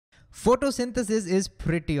Photosynthesis is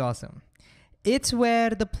pretty awesome. It's where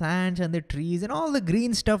the plants and the trees and all the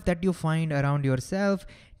green stuff that you find around yourself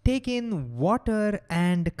take in water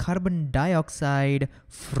and carbon dioxide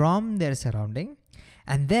from their surrounding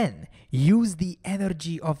and then use the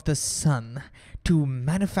energy of the sun to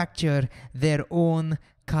manufacture their own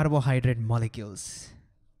carbohydrate molecules.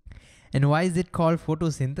 And why is it called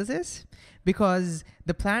photosynthesis? Because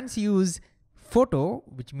the plants use photo,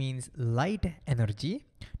 which means light energy,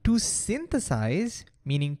 to synthesize,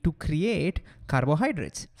 meaning to create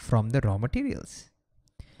carbohydrates from the raw materials.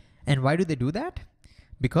 And why do they do that?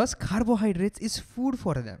 Because carbohydrates is food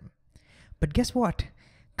for them. But guess what?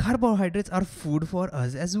 Carbohydrates are food for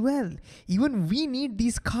us as well. Even we need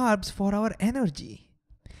these carbs for our energy.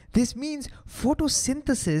 This means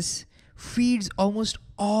photosynthesis feeds almost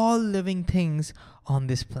all living things on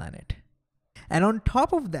this planet. And on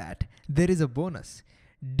top of that, there is a bonus.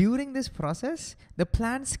 During this process, the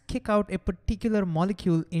plants kick out a particular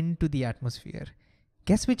molecule into the atmosphere.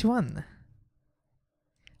 Guess which one?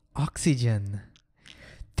 Oxygen.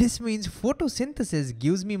 This means photosynthesis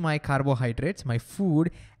gives me my carbohydrates, my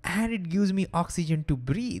food, and it gives me oxygen to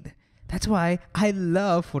breathe. That's why I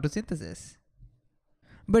love photosynthesis.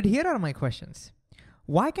 But here are my questions.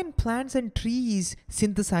 Why can plants and trees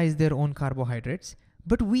synthesize their own carbohydrates,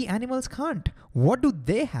 but we animals can't? What do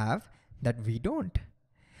they have that we don't?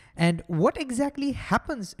 And what exactly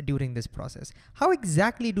happens during this process? How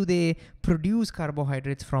exactly do they produce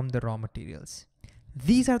carbohydrates from the raw materials?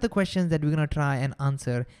 These are the questions that we're going to try and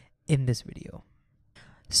answer in this video.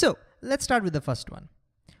 So let's start with the first one.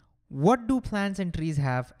 What do plants and trees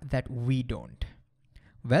have that we don't?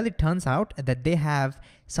 Well, it turns out that they have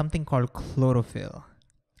something called chlorophyll.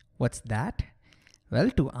 What's that?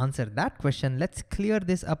 Well, to answer that question, let's clear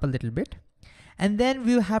this up a little bit. And then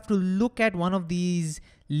we'll have to look at one of these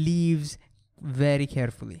leaves very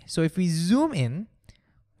carefully. So if we zoom in,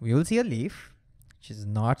 we will see a leaf, which is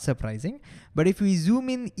not surprising. But if we zoom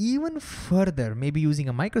in even further, maybe using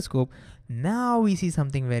a microscope, now we see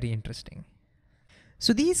something very interesting.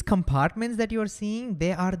 So these compartments that you're seeing,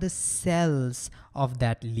 they are the cells of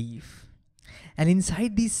that leaf. And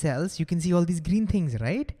inside these cells, you can see all these green things,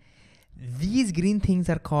 right? These green things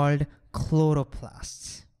are called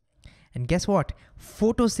chloroplasts. And guess what?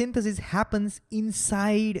 Photosynthesis happens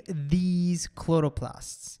inside these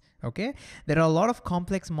chloroplasts. Okay? There are a lot of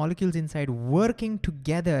complex molecules inside working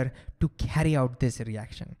together to carry out this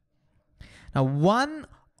reaction. Now, one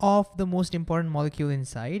of the most important molecules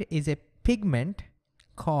inside is a pigment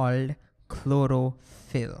called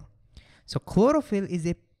chlorophyll. So chlorophyll is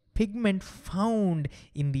a pigment found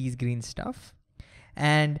in these green stuff.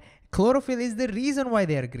 And chlorophyll is the reason why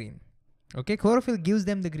they are green. Okay, chlorophyll gives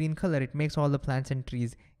them the green color. It makes all the plants and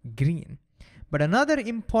trees green. But another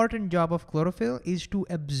important job of chlorophyll is to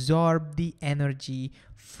absorb the energy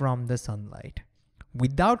from the sunlight.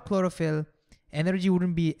 Without chlorophyll, energy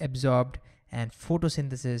wouldn't be absorbed and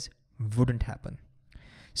photosynthesis wouldn't happen.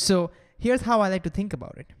 So here's how I like to think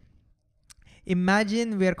about it.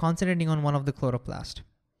 Imagine we're concentrating on one of the chloroplasts.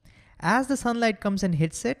 As the sunlight comes and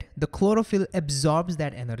hits it, the chlorophyll absorbs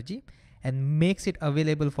that energy and makes it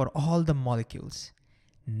available for all the molecules.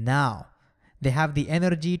 Now, they have the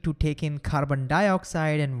energy to take in carbon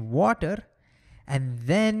dioxide and water and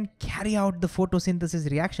then carry out the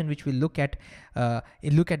photosynthesis reaction, which we'll look at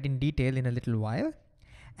in detail in a little while.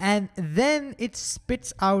 And then it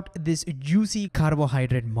spits out this juicy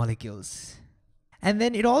carbohydrate molecules. And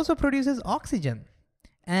then it also produces oxygen,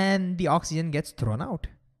 and the oxygen gets thrown out.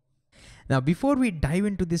 Now, before we dive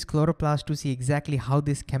into this chloroplast to see exactly how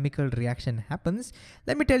this chemical reaction happens,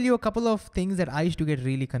 let me tell you a couple of things that I used to get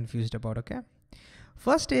really confused about, okay?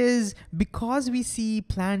 First is, because we see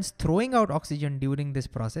plants throwing out oxygen during this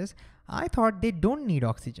process, I thought they don't need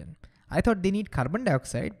oxygen. I thought they need carbon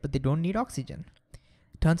dioxide, but they don't need oxygen.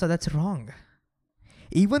 Turns out that's wrong.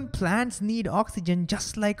 Even plants need oxygen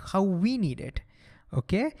just like how we need it,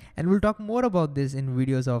 okay? And we'll talk more about this in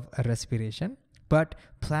videos of respiration. But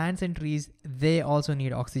plants and trees, they also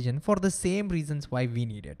need oxygen for the same reasons why we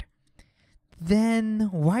need it. Then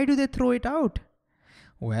why do they throw it out?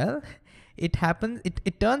 Well, it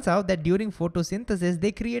turns out that during photosynthesis,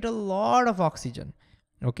 they create a lot of oxygen.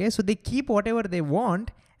 Okay, so they keep whatever they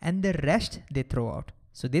want and the rest they throw out.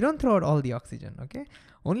 So they don't throw out all the oxygen, okay?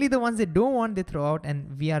 Only the ones they don't want, they throw out,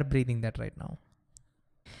 and we are breathing that right now.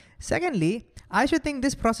 Secondly, I should think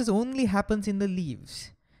this process only happens in the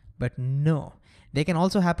leaves, but no. They can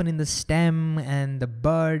also happen in the stem and the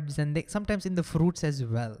buds and sometimes in the fruits as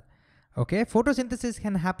well. Okay, photosynthesis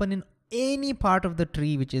can happen in any part of the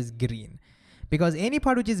tree which is green, because any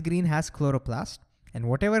part which is green has chloroplast, and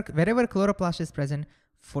wherever chloroplast is present,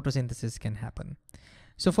 photosynthesis can happen.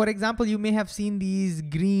 So for example, you may have seen these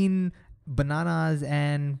green bananas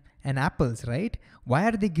and apples, right? Why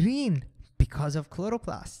are they green? Because of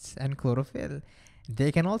chloroplasts and chlorophyll.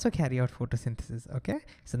 They can also carry out photosynthesis, okay?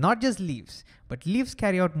 So not just leaves, but leaves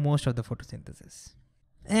carry out most of the photosynthesis.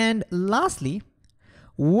 And lastly,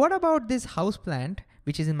 what about this house plant,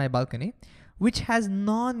 which is in my balcony, which has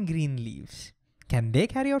non-green leaves? Can they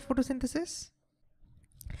carry out photosynthesis?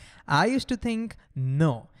 I used to think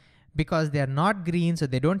no, because they are not green, so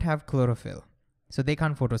they don't have chlorophyll. So they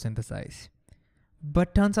can't photosynthesize.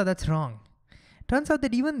 But turns out that's wrong. Turns out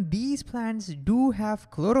that even these plants do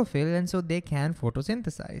have chlorophyll, and so they can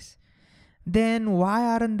photosynthesize. Then why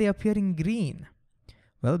aren't they appearing green?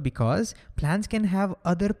 Well, because plants can have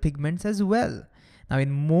other pigments as well. Now,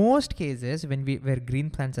 in most cases, where green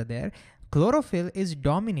plants are there, chlorophyll is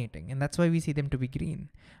dominating, and that's why we see them to be green.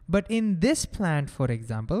 But in this plant, for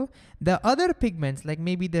example, the other pigments, like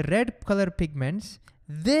maybe the red color pigments,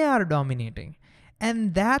 they are dominating.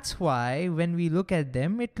 And that's why when we look at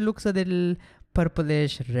them, it looks a little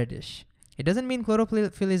purplish, reddish. It doesn't mean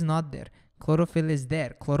chlorophyll is not there. Chlorophyll is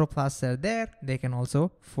there. Chloroplasts are there. They can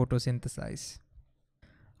also photosynthesize.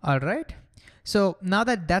 All right. So now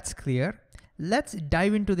that that's clear, let's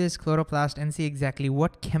dive into this chloroplast and see exactly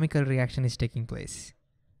what chemical reaction is taking place.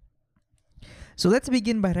 So let's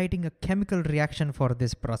begin by writing a chemical reaction for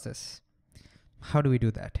this process. How do we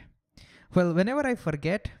do that? Well, whenever I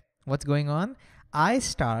forget what's going on, I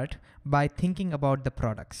start by thinking about the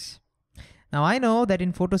products. Now I know that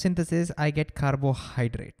in photosynthesis, I get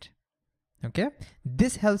carbohydrate, okay?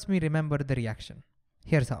 This helps me remember the reaction.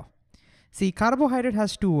 Here's how. See, carbohydrate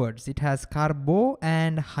has two words. It has carbo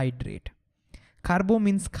and hydrate. Carbo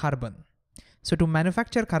means carbon. So to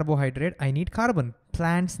manufacture carbohydrate, I need carbon.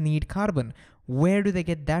 Plants need carbon. Where do they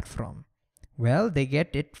get that from? Well, they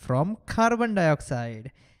get it from carbon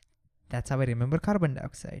dioxide. That's how I remember carbon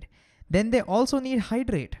dioxide. Then they also need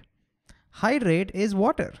hydrate. Hydrate is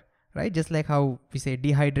water, right? Just like how we say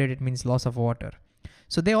dehydrated means loss of water.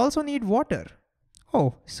 So they also need water.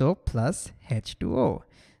 Oh, so plus H2O.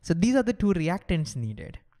 So these are the two reactants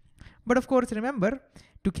needed. But of course, remember,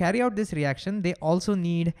 to carry out this reaction, they also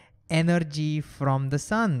need energy from the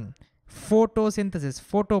sun. Photosynthesis,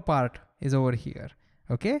 photo part is over here,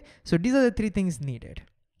 okay? So these are the three things needed.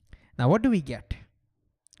 Now, what do we get?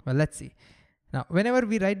 Well, let's see. Now, whenever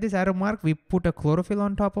we write this arrow mark, we put a chlorophyll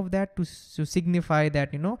on top of that to signify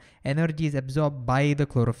that, energy is absorbed by the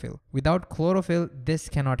chlorophyll. Without chlorophyll, this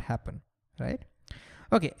cannot happen, right?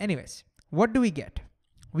 Okay, anyways, what do we get?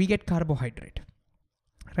 We get carbohydrate,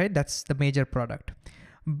 right? That's the major product.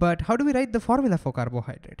 But how do we write the formula for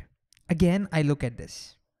carbohydrate? Again, I look at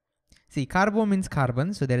this. See, carbo means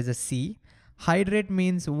carbon, so there is a C. Hydrate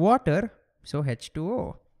means water, so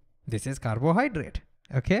H2O. This is carbohydrate,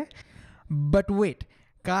 okay? But wait,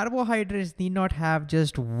 carbohydrates need not have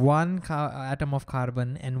just one atom of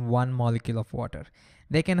carbon and one molecule of water.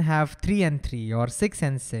 They can have 3 and 3 or 6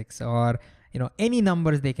 and 6 or any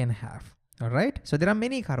numbers they can have, all right? So there are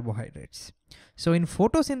many carbohydrates. So in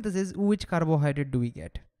photosynthesis, which carbohydrate do we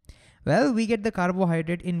get? Well, we get the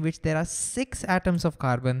carbohydrate in which there are 6 atoms of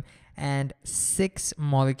carbon and 6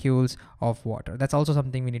 molecules of water. That's also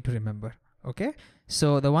something we need to remember, okay?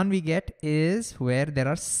 So the one we get is where there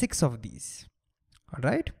are 6 of these, all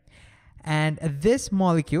right? And this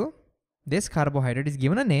molecule, this carbohydrate is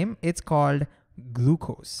given a name. It's called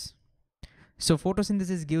glucose. So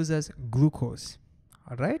photosynthesis gives us glucose,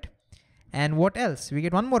 all right? And what else? We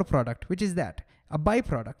get one more product, which is that? A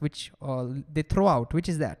byproduct, which they throw out, which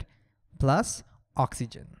is that? Plus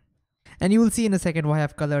oxygen. And you will see in a second why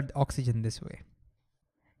I've colored oxygen this way.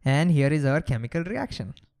 And here is our chemical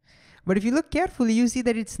reaction. But if you look carefully, you see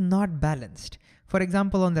that it's not balanced. For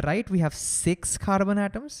example, on the right, we have 6 carbon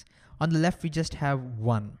atoms. On the left, we just have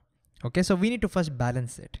 1. Okay, so we need to first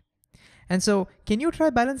balance it. And so can you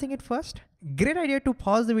try balancing it first? Great idea to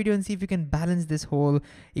pause the video and see if you can balance this whole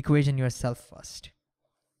equation yourself first.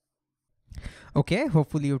 Okay,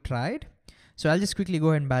 hopefully you tried. So I'll just quickly go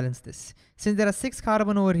ahead and balance this. Since there are 6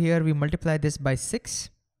 carbon over here, we multiply this by 6.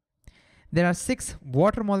 There are 6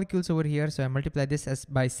 water molecules over here, so I multiply this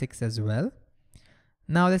by 6 as well.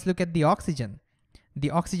 Now let's look at the oxygen.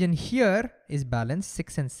 The oxygen here is balanced,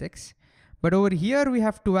 6 and 6. But over here we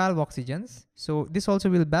have 12 oxygens. So this also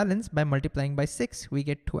will balance by multiplying by 6, we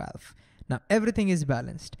get 12. Now everything is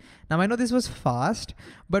balanced. Now I know this was fast,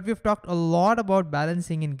 but we've talked a lot about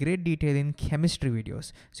balancing in great detail in chemistry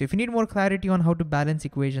videos. So if you need more clarity on how to balance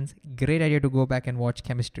equations, great idea to go back and watch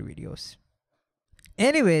chemistry videos.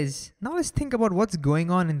 Anyways, now let's think about what's going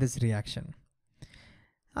on in this reaction.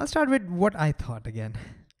 I'll start with what I thought again.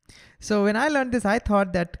 So when I learned this, I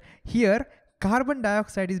thought that here carbon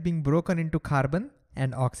dioxide is being broken into carbon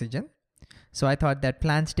and oxygen. So I thought that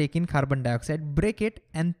plants take in carbon dioxide, break it,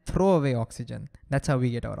 and throw away oxygen. That's how we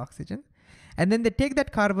get our oxygen. And then they take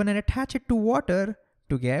that carbon and attach it to water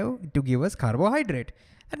to give us carbohydrate.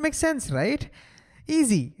 That makes sense, right?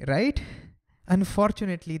 Easy, right?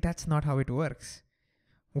 Unfortunately, that's not how it works.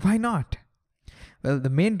 Why not? Well, the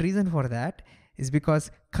main reason for that is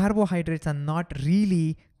because carbohydrates are not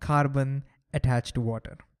really carbon attached to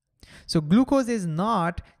water. So glucose is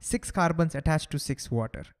not 6 carbons attached to 6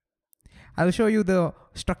 water. I'll show you the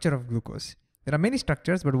structure of glucose. There are many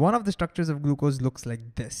structures, but one of the structures of glucose looks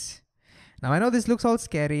like this. Now I know this looks all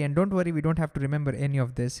scary, and don't worry, we don't have to remember any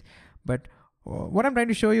of this, but what I'm trying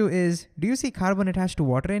to show you is, do you see carbon attached to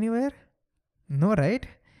water anywhere? No, right?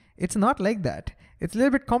 It's not like that. It's a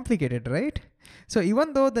little bit complicated, right? So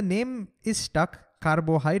even though the name is stuck,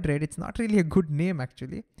 carbohydrate, it's not really a good name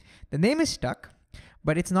actually. The name is stuck,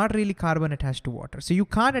 but it's not really carbon attached to water. So you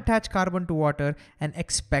can't attach carbon to water and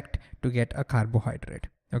expect to get a carbohydrate,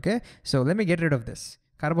 okay? So let me get rid of this.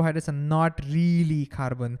 Carbohydrates are not really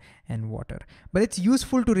carbon and water, but it's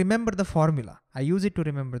useful to remember the formula. I use it to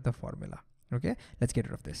remember the formula, okay? Let's get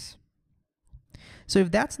rid of this. So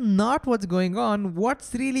if that's not what's going on,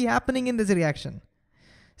 what's really happening in this reaction?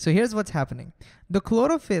 So here's what's happening. The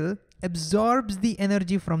chlorophyll absorbs the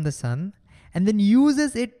energy from the sun and then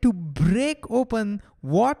uses it to break open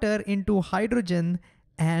water into hydrogen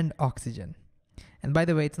and oxygen. And by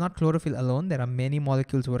the way, it's not chlorophyll alone. There are many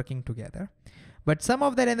molecules working together. But some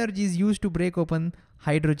of that energy is used to break open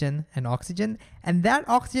hydrogen and oxygen, and that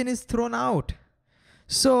oxygen is thrown out.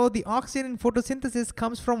 So the oxygen in photosynthesis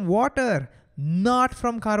comes from water, not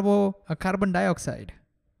from carbon dioxide.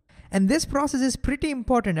 And this process is pretty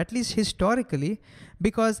important, at least historically,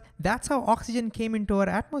 because that's how oxygen came into our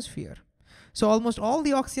atmosphere. So almost all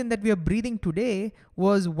the oxygen that we are breathing today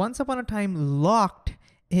was once upon a time locked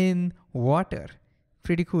in water.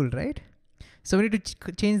 Pretty cool, right? So we need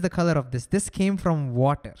to change the color of this. This came from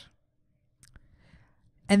water.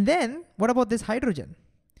 And then what about this hydrogen?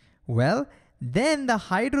 Well, then the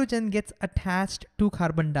hydrogen gets attached to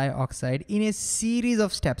carbon dioxide in a series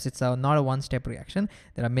of steps. It's not a one-step reaction.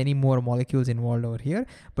 There are many more molecules involved over here,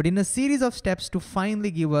 but in a series of steps to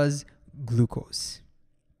finally give us glucose.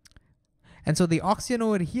 And so the oxygen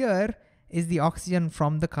over here is the oxygen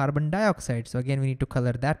from the carbon dioxide. So again, we need to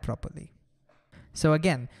color that properly. So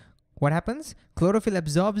again, what happens? Chlorophyll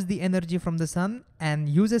absorbs the energy from the sun and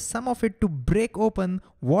uses some of it to break open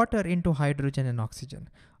water into hydrogen and oxygen.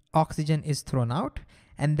 Oxygen is thrown out,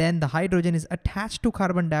 and then the hydrogen is attached to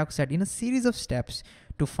carbon dioxide in a series of steps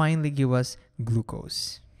to finally give us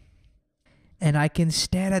glucose. And I can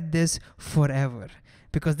stare at this forever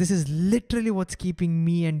because this is literally what's keeping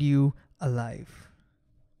me and you alive.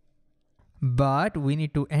 But we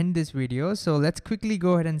need to end this video, so let's quickly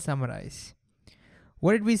go ahead and summarize.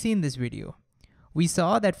 What did we see in this video? We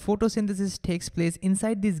saw that photosynthesis takes place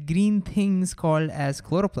inside these green things called as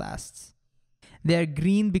chloroplasts. They are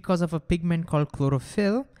green because of a pigment called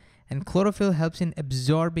chlorophyll, and chlorophyll helps in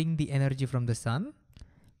absorbing the energy from the sun.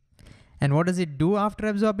 And what does it do after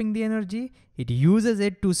absorbing the energy? It uses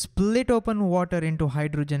it to split open water into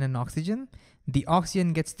hydrogen and oxygen. The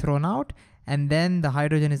oxygen gets thrown out, and then the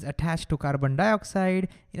hydrogen is attached to carbon dioxide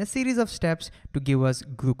in a series of steps to give us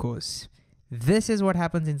glucose. This is what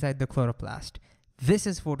happens inside the chloroplast. This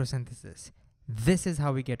is photosynthesis. This is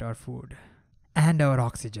how we get our food and our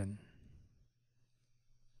oxygen.